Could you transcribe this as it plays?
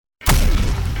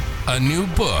A new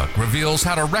book reveals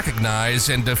how to recognize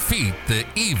and defeat the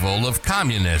evil of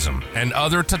communism and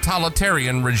other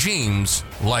totalitarian regimes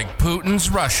like Putin's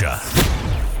Russia.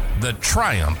 The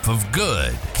Triumph of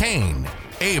Good, Cain,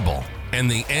 Abel, and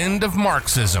the End of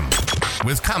Marxism,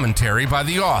 with commentary by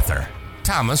the author,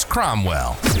 Thomas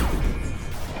Cromwell.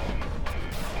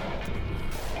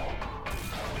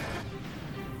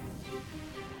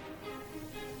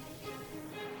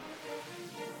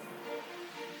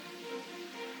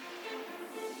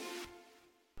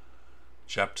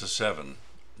 Chapter 7.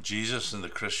 Jesus in the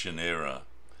Christian Era.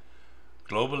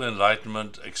 Global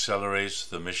Enlightenment accelerates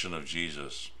the mission of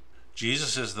Jesus.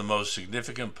 Jesus is the most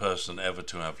significant person ever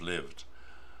to have lived.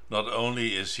 Not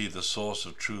only is he the source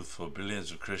of truth for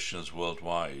billions of Christians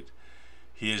worldwide,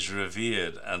 he is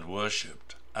revered and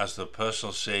worshipped as the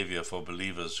personal savior for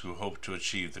believers who hope to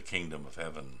achieve the kingdom of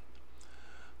heaven.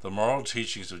 The moral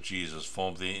teachings of Jesus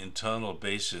form the internal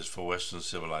basis for Western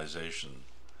civilization.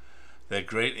 Their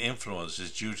great influence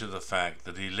is due to the fact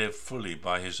that he lived fully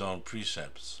by his own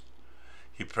precepts.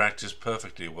 He practiced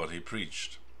perfectly what he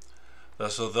preached.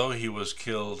 Thus, although he was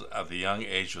killed at the young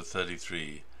age of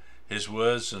 33, his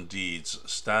words and deeds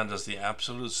stand as the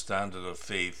absolute standard of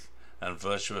faith and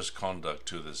virtuous conduct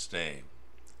to this day.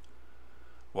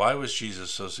 Why was Jesus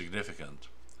so significant?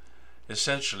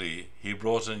 Essentially, he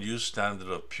brought a new standard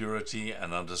of purity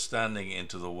and understanding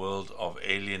into the world of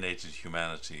alienated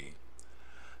humanity.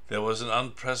 There was an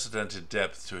unprecedented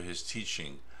depth to his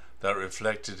teaching that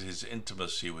reflected his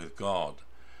intimacy with God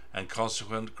and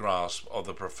consequent grasp of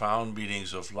the profound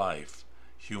meanings of life,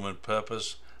 human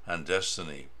purpose, and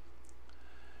destiny.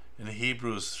 In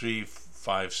Hebrews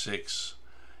 3:5-6,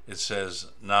 it says,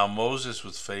 "Now Moses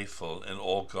was faithful in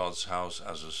all God's house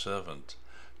as a servant,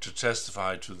 to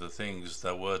testify to the things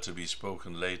that were to be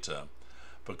spoken later,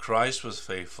 but Christ was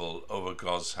faithful over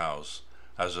God's house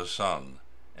as a son."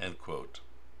 End quote.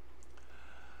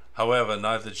 However,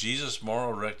 neither Jesus'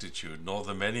 moral rectitude nor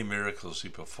the many miracles he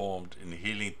performed in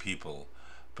healing people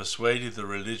persuaded the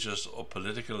religious or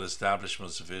political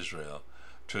establishments of Israel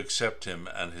to accept him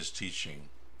and his teaching.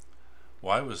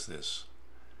 Why was this?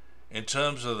 In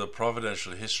terms of the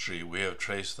providential history we have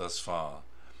traced thus far,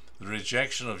 the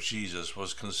rejection of Jesus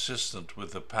was consistent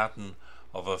with the pattern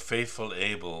of a faithful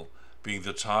Abel being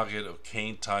the target of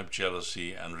Cain-type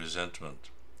jealousy and resentment.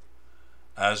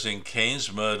 As in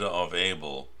Cain's murder of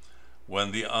Abel,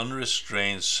 when the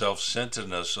unrestrained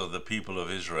self-centeredness of the people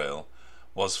of Israel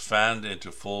was fanned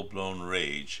into full-blown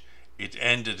rage, it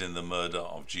ended in the murder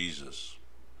of Jesus.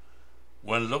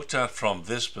 When looked at from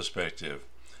this perspective,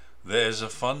 there is a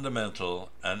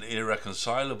fundamental and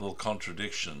irreconcilable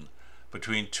contradiction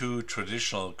between two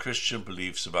traditional Christian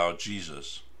beliefs about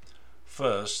Jesus.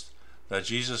 First, that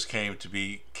Jesus came to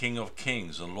be King of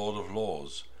Kings and Lord of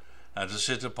Lords, and to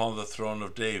sit upon the throne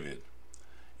of David,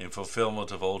 in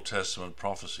fulfillment of Old Testament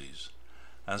prophecies,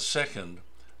 and second,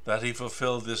 that he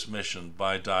fulfilled this mission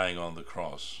by dying on the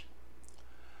cross.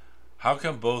 How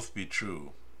can both be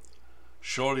true?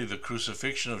 Surely the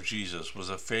crucifixion of Jesus was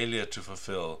a failure to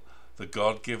fulfill the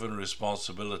God-given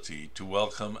responsibility to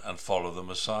welcome and follow the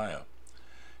Messiah.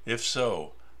 If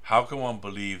so, how can one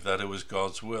believe that it was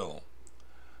God's will?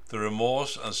 The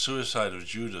remorse and suicide of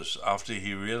Judas after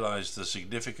he realized the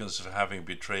significance of having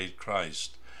betrayed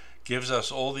Christ gives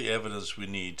us all the evidence we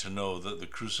need to know that the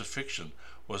crucifixion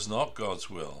was not God's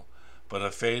will, but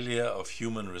a failure of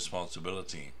human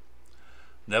responsibility.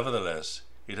 Nevertheless,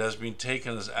 it has been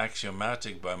taken as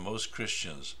axiomatic by most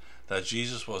Christians that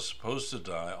Jesus was supposed to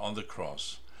die on the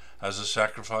cross as a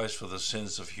sacrifice for the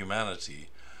sins of humanity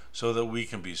so that we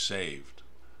can be saved.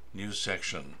 New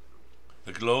section.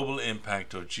 The global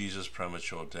impact of Jesus'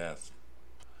 premature death.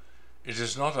 It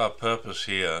is not our purpose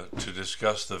here to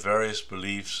discuss the various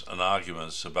beliefs and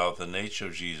arguments about the nature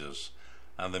of Jesus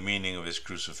and the meaning of his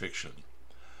crucifixion.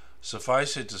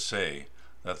 Suffice it to say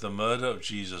that the murder of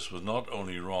Jesus was not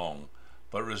only wrong,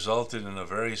 but resulted in a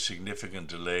very significant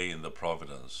delay in the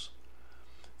providence.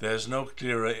 There is no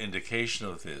clearer indication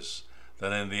of this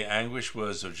than in the anguished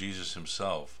words of Jesus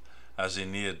himself as he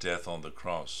neared death on the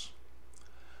cross.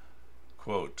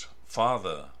 Quote,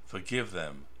 "Father, forgive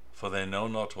them, for they know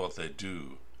not what they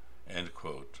do." End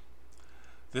quote.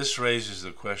 This raises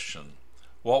the question,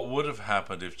 what would have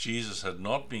happened if Jesus had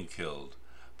not been killed,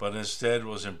 but instead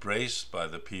was embraced by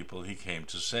the people he came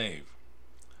to save?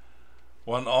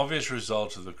 One obvious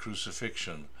result of the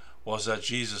crucifixion was that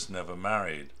Jesus never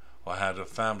married or had a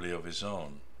family of his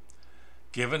own.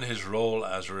 Given his role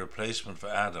as a replacement for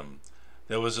Adam,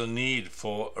 there was a need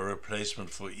for a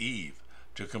replacement for Eve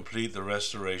to complete the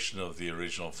restoration of the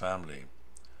original family.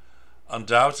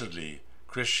 Undoubtedly,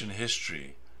 Christian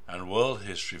history, and world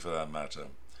history for that matter,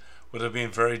 would have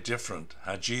been very different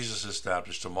had Jesus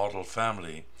established a model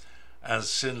family and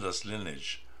sinless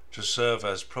lineage to serve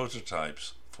as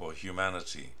prototypes for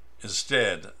humanity.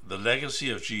 Instead, the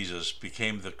legacy of Jesus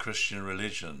became the Christian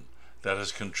religion that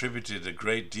has contributed a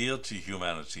great deal to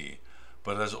humanity,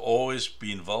 but has always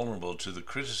been vulnerable to the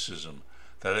criticism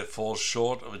that it falls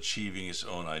short of achieving its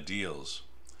own ideals.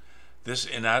 This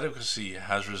inadequacy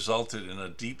has resulted in a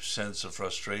deep sense of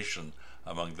frustration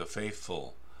among the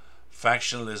faithful,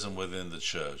 factionalism within the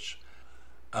church,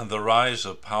 and the rise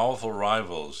of powerful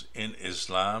rivals in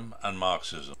Islam and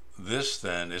Marxism. This,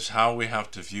 then, is how we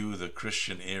have to view the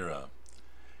Christian era.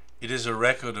 It is a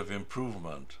record of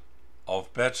improvement,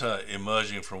 of better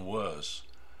emerging from worse,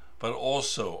 but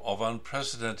also of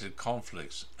unprecedented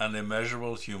conflicts and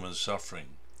immeasurable human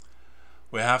suffering.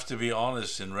 We have to be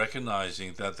honest in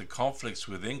recognizing that the conflicts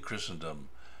within Christendom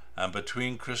and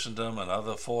between Christendom and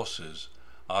other forces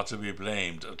are to be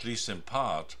blamed, at least in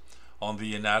part, on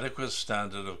the inadequate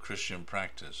standard of Christian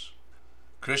practice.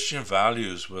 Christian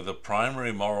values were the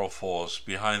primary moral force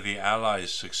behind the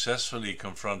Allies successfully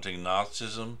confronting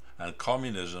Nazism and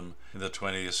communism in the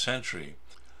 20th century,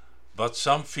 but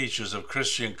some features of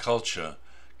Christian culture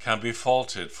can be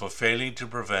faulted for failing to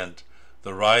prevent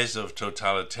the rise of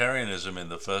totalitarianism in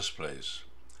the first place.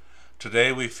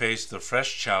 Today we face the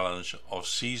fresh challenge of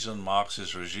seasoned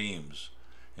Marxist regimes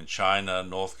in China,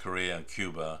 North Korea, and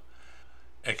Cuba,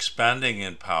 expanding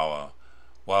in power,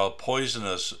 while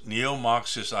poisonous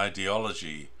neo-Marxist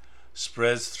ideology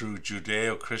spreads through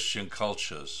Judeo-Christian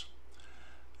cultures.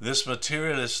 This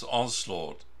materialist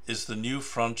onslaught is the new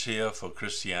frontier for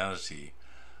Christianity,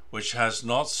 which has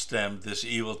not stemmed this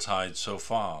evil tide so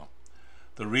far.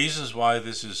 The reasons why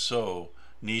this is so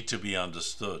need to be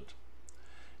understood.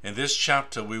 In this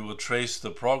chapter we will trace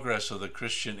the progress of the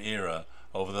Christian era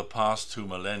over the past 2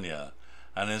 millennia,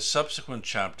 and in subsequent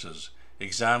chapters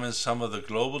examine some of the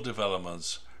global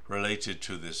developments related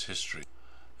to this history.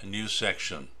 A new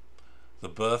section, the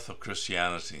birth of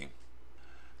Christianity.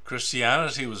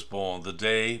 Christianity was born the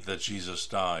day that Jesus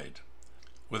died.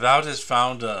 Without his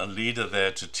founder and leader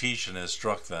there to teach and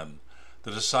instruct them,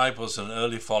 the disciples and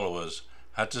early followers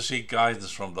had to seek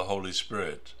guidance from the Holy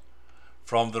Spirit,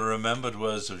 from the remembered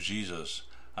words of Jesus,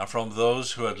 and from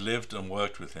those who had lived and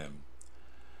worked with him.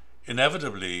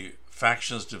 Inevitably,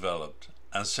 factions developed,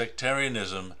 and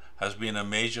sectarianism has been a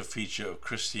major feature of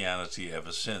Christianity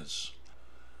ever since.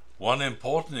 One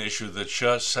important issue the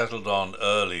church settled on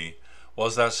early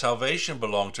was that salvation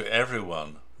belonged to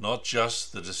everyone, not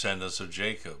just the descendants of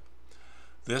Jacob.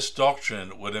 This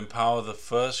doctrine would empower the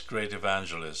first great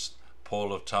evangelist,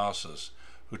 Paul of Tarsus,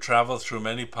 who traveled through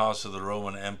many parts of the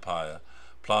Roman Empire,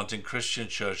 planting Christian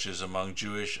churches among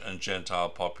Jewish and Gentile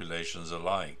populations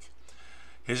alike.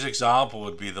 His example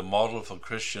would be the model for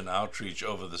Christian outreach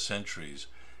over the centuries,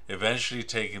 eventually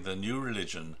taking the new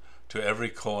religion to every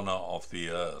corner of the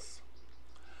earth.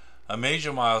 A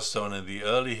major milestone in the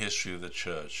early history of the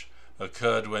Church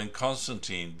occurred when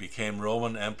Constantine became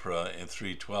Roman Emperor in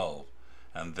 312,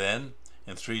 and then,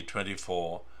 in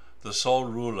 324, the sole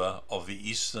ruler of the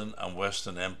Eastern and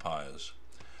Western empires.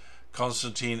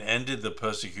 Constantine ended the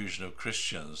persecution of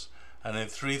Christians, and in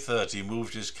 330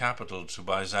 moved his capital to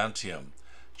Byzantium,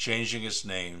 changing its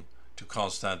name to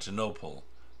Constantinople,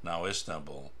 now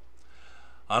Istanbul.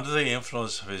 Under the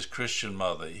influence of his Christian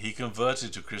mother, he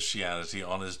converted to Christianity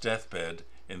on his deathbed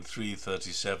in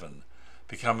 337,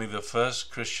 becoming the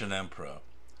first Christian emperor.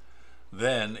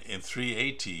 Then, in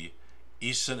 380,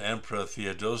 Eastern Emperor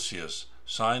Theodosius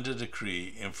signed a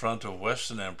decree in front of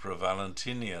Western Emperor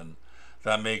Valentinian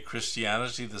that made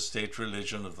Christianity the state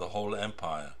religion of the whole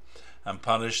empire and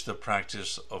punished the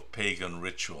practice of pagan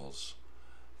rituals.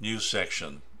 New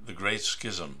section, the Great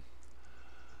Schism.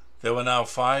 There were now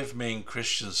 5 main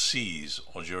Christian sees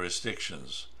or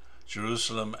jurisdictions: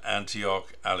 Jerusalem,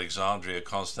 Antioch, Alexandria,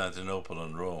 Constantinople,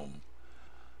 and Rome.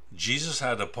 Jesus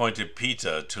had appointed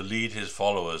Peter to lead his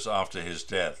followers after his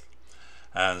death,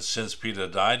 and since Peter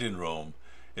died in Rome,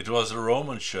 it was the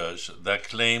Roman Church that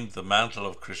claimed the mantle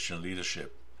of Christian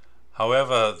leadership.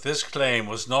 However, this claim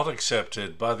was not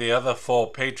accepted by the other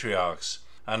 4 patriarchs,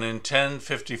 and in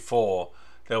 1054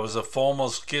 there was a formal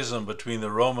schism between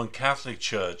the Roman Catholic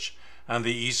Church and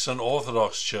the Eastern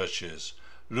Orthodox churches,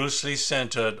 loosely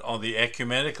centered on the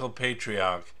ecumenical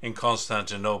patriarch in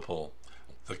Constantinople.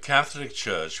 The Catholic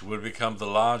Church would become the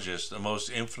largest and most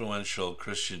influential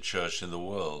Christian church in the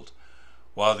world,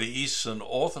 while the Eastern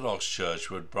Orthodox Church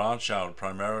would branch out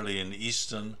primarily in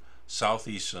Eastern,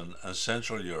 Southeastern, and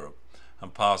Central Europe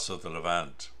and parts of the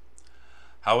Levant.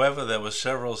 However, there were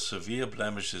several severe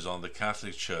blemishes on the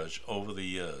Catholic Church over the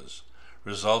years,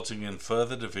 resulting in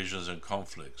further divisions and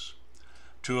conflicts.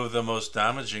 Two of the most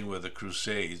damaging were the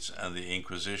Crusades and the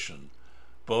Inquisition,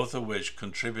 both of which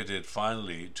contributed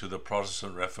finally to the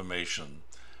Protestant Reformation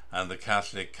and the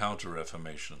Catholic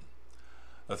Counter-Reformation.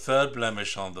 A third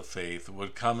blemish on the faith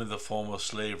would come in the form of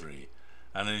slavery,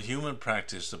 an inhuman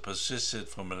practice that persisted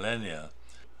for millennia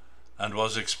and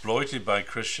was exploited by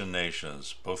Christian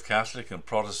nations, both Catholic and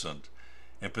Protestant,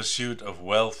 in pursuit of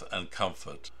wealth and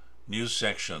comfort. New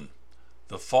section: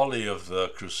 The folly of the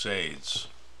Crusades.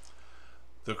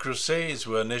 The Crusades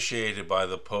were initiated by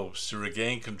the popes to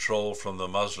regain control from the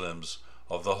Muslims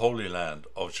of the Holy Land,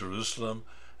 of Jerusalem,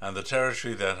 and the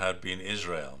territory that had been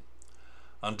Israel.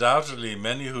 Undoubtedly,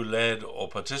 many who led or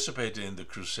participated in the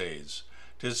Crusades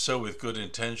did so with good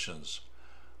intentions,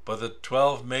 but the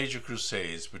 12 major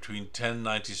Crusades between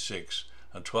 1096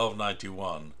 and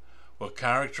 1291 were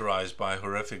characterized by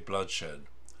horrific bloodshed.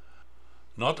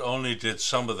 Not only did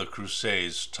some of the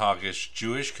Crusades target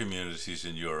Jewish communities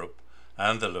in Europe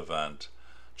and the Levant,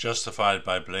 justified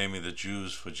by blaming the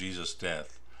Jews for Jesus'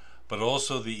 death, but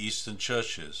also the Eastern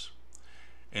churches.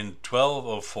 In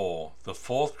 1204, the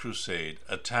Fourth Crusade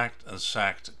attacked and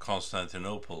sacked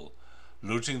Constantinople,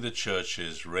 looting the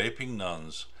churches, raping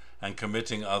nuns, and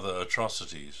committing other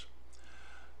atrocities.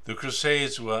 The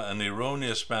Crusades were an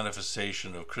erroneous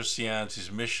manifestation of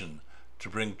Christianity's mission to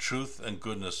bring truth and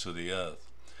goodness to the earth.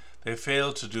 They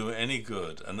failed to do any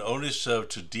good and only served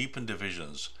to deepen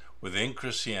divisions within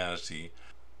Christianity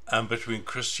and between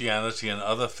Christianity and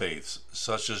other faiths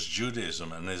such as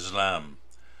Judaism and Islam.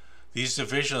 These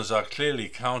divisions are clearly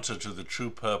counter to the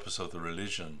true purpose of the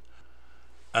religion,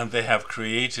 and they have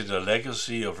created a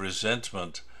legacy of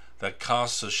resentment that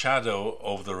casts a shadow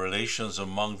over the relations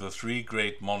among the three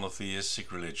great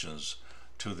monotheistic religions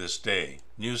to this day.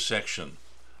 New section: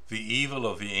 The evil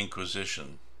of the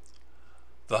Inquisition.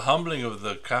 The humbling of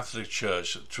the Catholic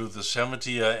Church through the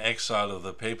 70-year exile of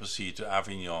the papacy to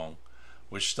Avignon,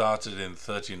 which started in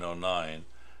 1309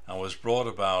 and was brought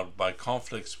about by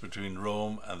conflicts between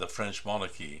Rome and the French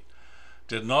monarchy,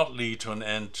 did not lead to an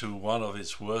end to one of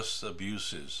its worst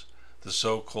abuses, the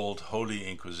so-called Holy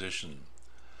Inquisition.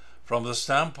 From the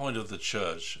standpoint of the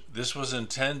Church, this was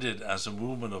intended as a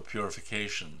movement of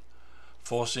purification,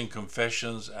 forcing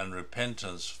confessions and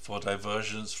repentance for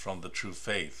diversions from the true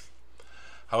faith.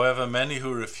 However, many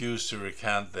who refused to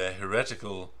recant their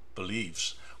heretical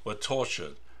beliefs were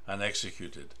tortured and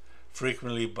executed,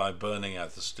 frequently by burning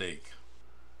at the stake.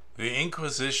 The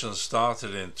Inquisition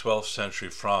started in 12th century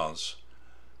France,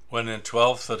 when in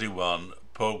 1231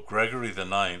 Pope Gregory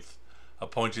IX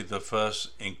appointed the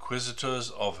first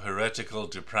Inquisitors of Heretical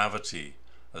Depravity,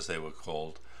 as they were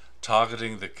called,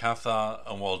 targeting the Cathar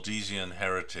and Waldensian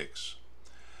heretics.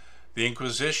 The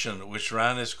Inquisition, which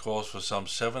ran its course for some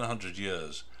 700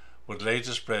 years, would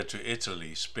later spread to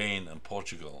Italy, Spain, and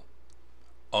Portugal.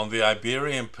 On the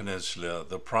Iberian Peninsula,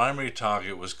 the primary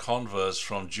target was converts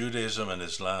from Judaism and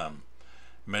Islam,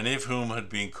 many of whom had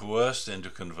been coerced into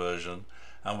conversion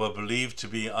and were believed to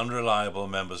be unreliable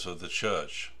members of the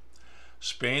Church.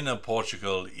 Spain and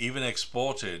Portugal even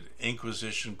exported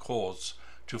Inquisition courts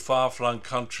to far-flung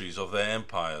countries of their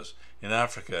empires in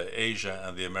Africa, Asia,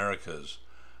 and the Americas,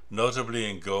 notably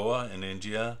in Goa in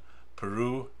India,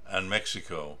 Peru, and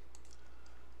Mexico.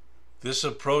 This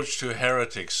approach to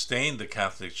heretics stained the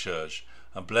Catholic Church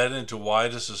and bled into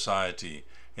wider society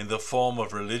in the form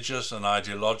of religious and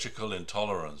ideological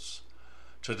intolerance.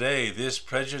 Today, this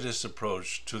prejudiced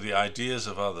approach to the ideas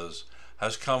of others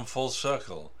has come full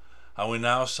circle, and we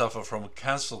now suffer from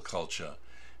cancel culture,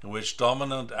 in which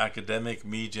dominant academic,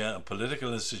 media, and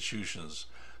political institutions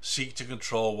seek to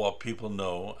control what people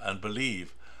know and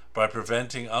believe by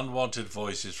preventing unwanted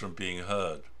voices from being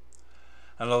heard.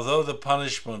 And although the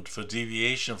punishment for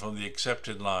deviation from the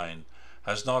accepted line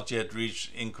has not yet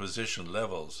reached Inquisition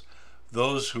levels,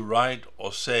 those who write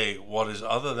or say what is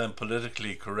other than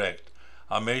politically correct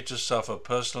are made to suffer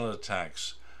personal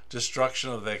attacks,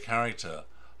 destruction of their character,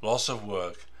 loss of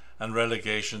work, and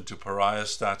relegation to pariah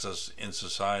status in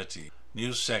society.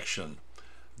 New section: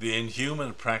 The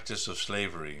inhuman practice of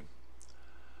slavery.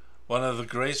 One of the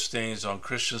great stains on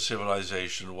Christian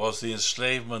civilization was the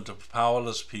enslavement of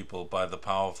powerless people by the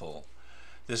powerful.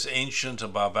 This ancient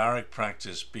and barbaric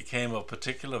practice became of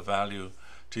particular value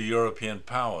to European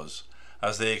powers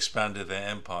as they expanded their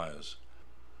empires.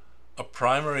 A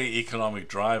primary economic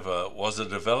driver was the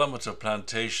development of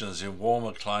plantations in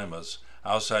warmer climates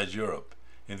outside Europe,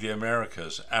 in the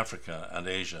Americas, Africa, and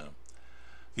Asia.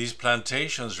 These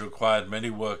plantations required many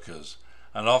workers,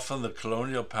 and often the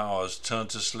colonial powers turned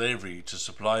to slavery to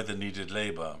supply the needed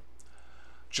labor.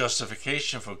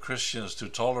 Justification for Christians to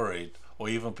tolerate or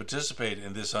even participate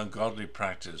in this ungodly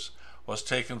practice was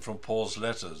taken from Paul's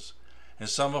letters. in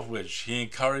some of which he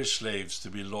encouraged slaves to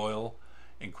be loyal,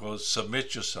 in quotes,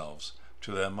 submit yourselves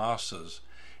to their masters,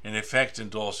 in effect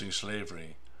endorsing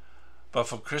slavery. But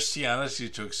for Christianity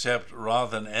to accept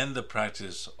rather than end the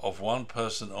practice of one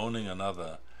person owning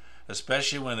another,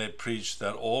 especially when it preached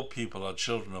that all people are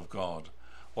children of God,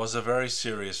 was a very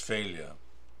serious failure.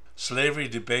 Slavery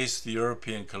debased the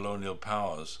European colonial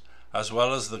powers, as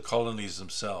well as the colonies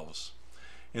themselves.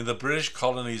 In the British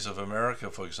colonies of America,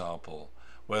 for example,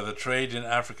 where the trade in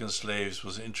African slaves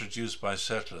was introduced by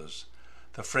settlers,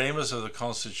 the framers of the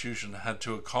Constitution had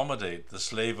to accommodate the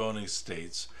slave-owning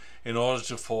states in order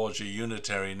to forge a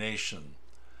unitary nation.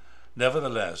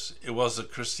 Nevertheless, it was the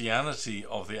Christianity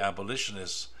of the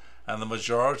abolitionists and the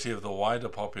majority of the wider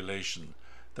population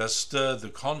that stirred the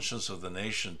conscience of the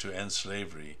nation to end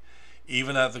slavery,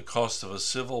 even at the cost of a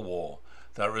civil war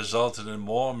that resulted in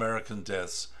more American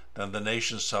deaths than the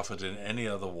nation suffered in any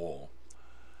other war.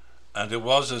 And it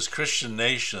was as Christian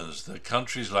nations that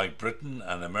countries like Britain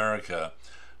and America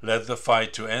led the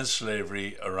fight to end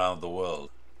slavery around the world.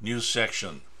 New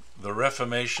section: The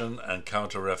Reformation and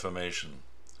Counter-Reformation.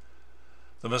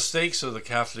 The mistakes of the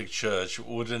Catholic Church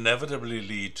would inevitably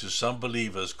lead to some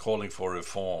believers calling for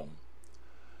reform.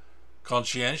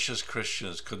 Conscientious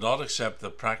Christians could not accept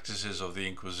the practices of the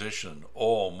Inquisition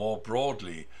or, more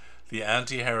broadly, the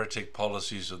anti-heretic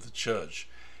policies of the Church,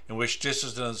 in which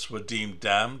dissidents were deemed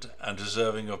damned and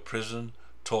deserving of prison,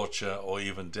 torture, or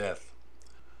even death.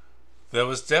 There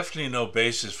was definitely no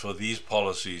basis for these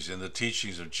policies in the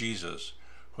teachings of Jesus,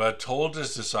 who had told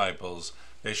his disciples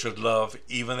they should love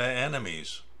even their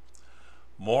enemies.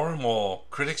 More and more,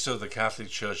 critics of the Catholic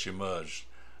Church emerged,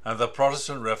 and the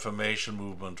Protestant Reformation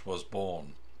movement was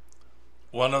born.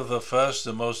 One of the first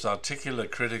and most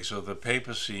articulate critics of the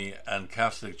papacy and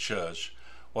Catholic Church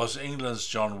was England's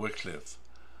John Wycliffe.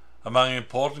 Among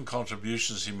important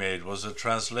contributions he made was a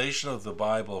translation of the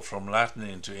Bible from Latin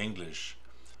into English.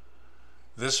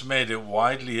 This made it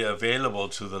widely available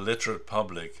to the literate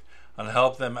public and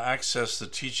helped them access the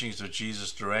teachings of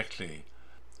Jesus directly,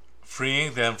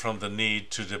 freeing them from the need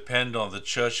to depend on the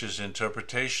Church's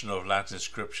interpretation of Latin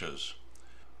scriptures.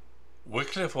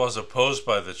 Wycliffe was opposed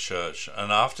by the Church,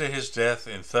 and after his death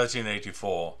in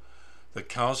 1384, the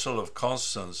Council of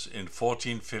Constance in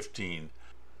 1415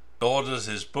 ordered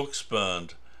his books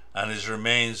burned and his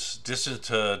remains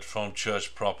disinterred from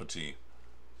church property.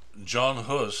 John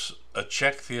Hus, a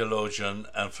Czech theologian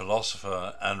and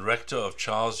philosopher and rector of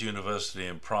Charles University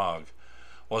in Prague,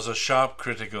 was a sharp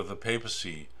critic of the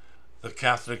papacy, the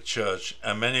Catholic Church,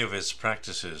 and many of its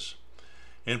practices.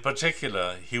 In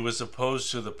particular, he was opposed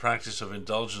to the practice of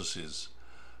indulgences,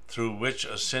 through which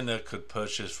a sinner could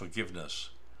purchase forgiveness.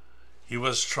 He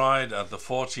was tried at the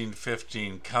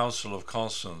 1415 Council of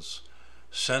Constance,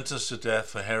 sentenced to death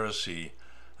for heresy,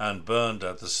 and burned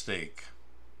at the stake.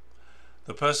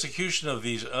 The persecution of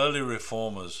these early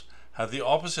reformers had the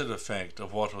opposite effect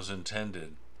of what was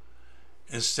intended.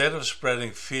 Instead of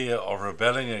spreading fear or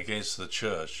rebelling against the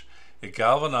Church, it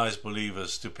galvanized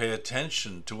believers to pay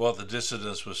attention to what the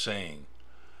dissidents were saying.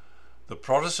 The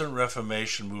Protestant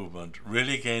Reformation movement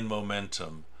really gained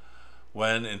momentum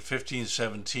when, in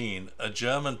 1517, a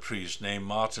German priest named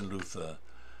Martin Luther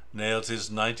nailed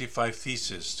his 95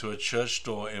 Theses to a church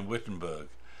door in Wittenberg,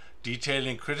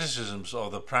 detailing criticisms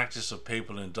of the practice of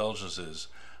papal indulgences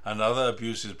and other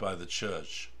abuses by the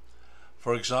Church.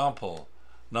 For example,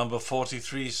 number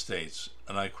 43 states,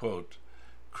 and I quote,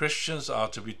 "Christians are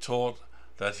to be taught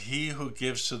that he who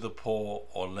gives to the poor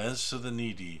or lends to the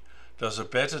needy does a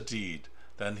better deed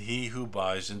than he who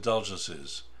buys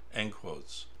indulgences." End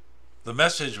quotes. The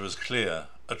message was clear.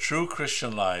 A true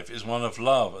Christian life is one of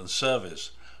love and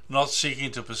service, not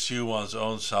seeking to pursue one's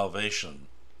own salvation.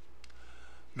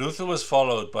 Luther was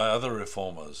followed by other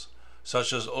reformers,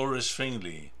 such as Ulrich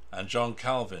Zwingli and John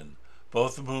Calvin,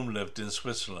 both of whom lived in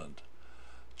Switzerland.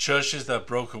 Churches that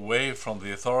broke away from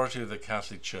the authority of the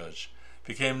Catholic Church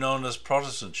became known as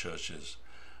Protestant churches,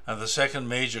 and the second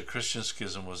major Christian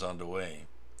schism was underway.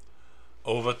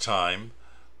 Over time,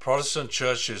 Protestant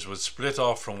churches would split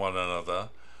off from one another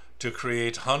to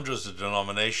create hundreds of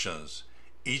denominations,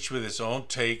 each with its own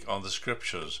take on the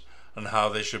scriptures and how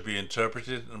they should be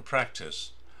interpreted and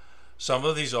practiced. Some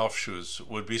of these offshoots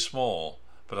would be small,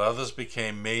 but others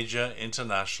became major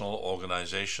international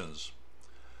organizations.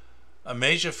 A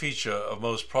major feature of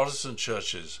most Protestant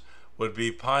churches would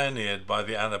be pioneered by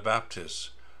the Anabaptists,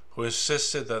 who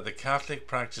insisted that the Catholic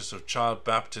practice of child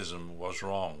baptism was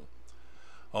wrong.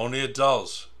 Only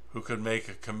adults who could make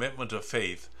a commitment of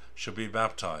faith should be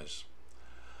baptized.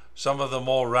 Some of the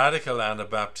more radical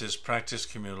Anabaptists practiced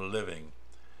communal living.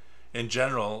 In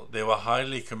general, they were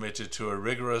highly committed to a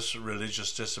rigorous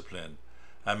religious discipline,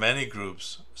 and many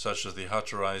groups, such as the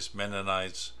Hutterites,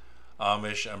 Mennonites,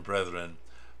 Amish, and Brethren,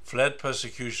 fled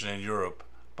persecution in Europe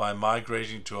by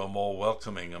migrating to a more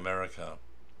welcoming America.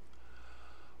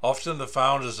 Often the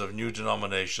founders of new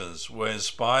denominations were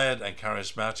inspired and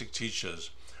charismatic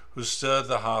teachers who stirred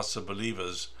the hearts of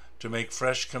believers to make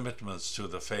fresh commitments to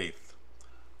the faith.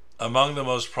 Among the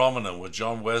most prominent were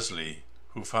John Wesley,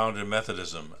 who founded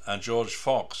Methodism, and George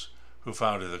Fox, who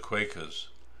founded the Quakers.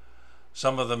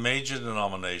 Some of the major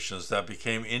denominations that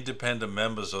became independent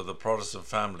members of the Protestant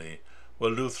family were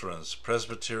Lutherans,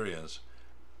 Presbyterians,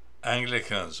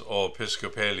 Anglicans or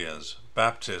Episcopalians,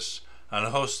 Baptists, and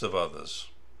a host of others.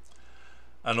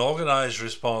 An organized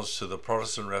response to the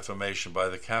Protestant Reformation by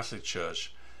the Catholic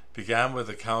Church began with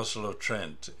the Council of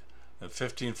Trent in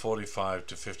 1545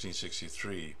 to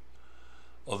 1563.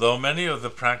 Although many of the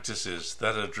practices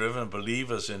that had driven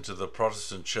believers into the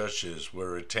Protestant churches were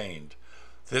retained,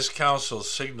 this council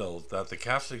signaled that the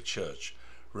Catholic Church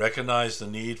recognized the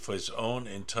need for its own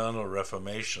internal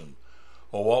reformation,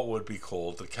 or what would be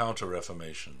called the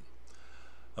Counter-Reformation.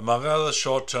 Among other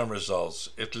short-term results,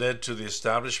 it led to the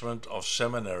establishment of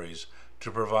seminaries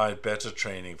to provide better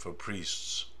training for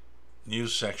priests. New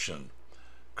section: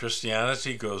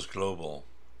 Christianity Goes Global.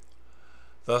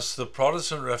 Thus, the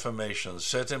Protestant Reformation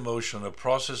set in motion a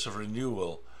process of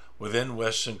renewal within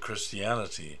Western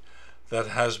Christianity that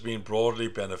has been broadly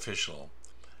beneficial.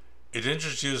 It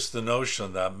introduced the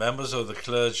notion that members of the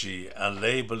clergy and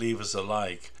lay believers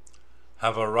alike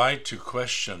have a right to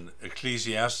question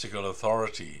ecclesiastical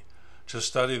authority, to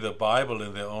study the Bible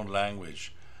in their own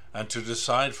language, and to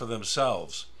decide for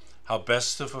themselves how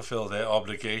best to fulfill their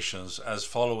obligations as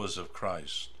followers of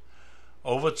Christ.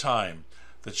 Over time,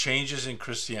 the changes in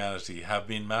Christianity have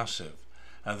been massive,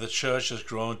 and the Church has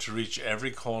grown to reach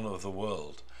every corner of the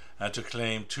world and to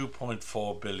claim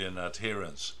 2.4 billion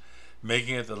adherents,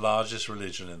 making it the largest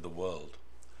religion in the world.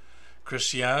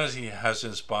 Christianity has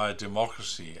inspired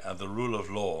democracy and the rule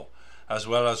of law, as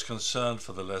well as concern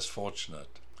for the less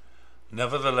fortunate.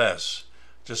 Nevertheless,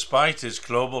 despite its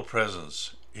global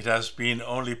presence, it has been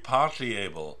only partly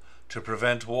able to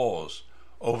prevent wars,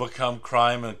 overcome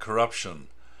crime and corruption,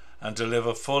 and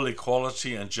deliver full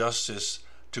equality and justice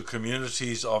to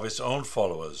communities of its own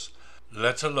followers,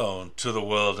 let alone to the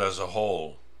world as a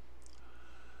whole.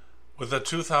 With a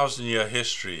 2,000-year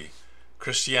history,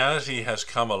 Christianity has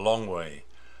come a long way,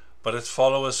 but its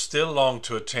followers still long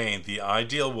to attain the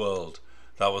ideal world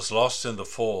that was lost in the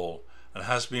fall and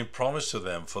has been promised to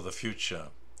them for the future.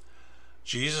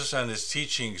 Jesus and his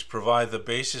teachings provide the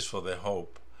basis for their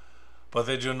hope, but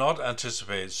they do not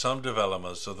anticipate some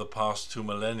developments of the past 2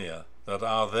 millennia that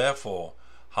are therefore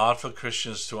hard for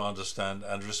Christians to understand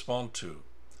and respond to.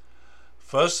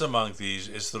 First among these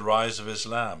is the rise of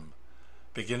Islam,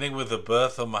 beginning with the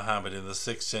birth of Muhammad in the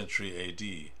 6th century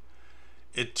AD.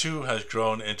 It too has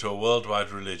grown into a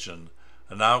worldwide religion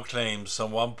and now claims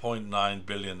some 1.9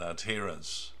 billion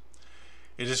adherents.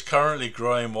 It is currently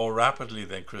growing more rapidly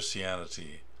than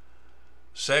Christianity.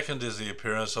 Second is the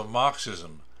appearance of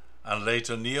Marxism and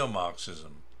later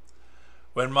Neo-Marxism.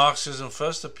 When Marxism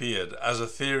first appeared as a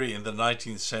theory in the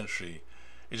 19th century,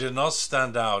 it did not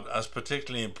stand out as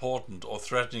particularly important or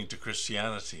threatening to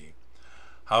Christianity.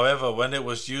 However, when it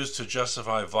was used to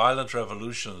justify violent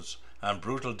revolutions and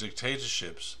brutal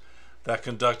dictatorships that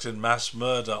conducted mass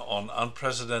murder on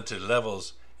unprecedented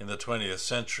levels in the 20th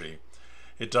century,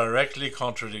 it directly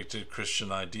contradicted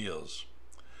Christian ideals.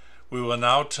 We will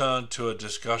now turn to a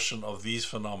discussion of these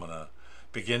phenomena,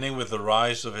 beginning with the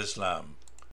rise of Islam.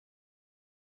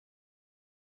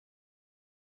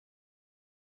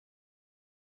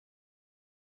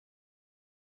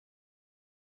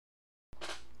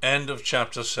 End of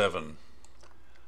chapter 7.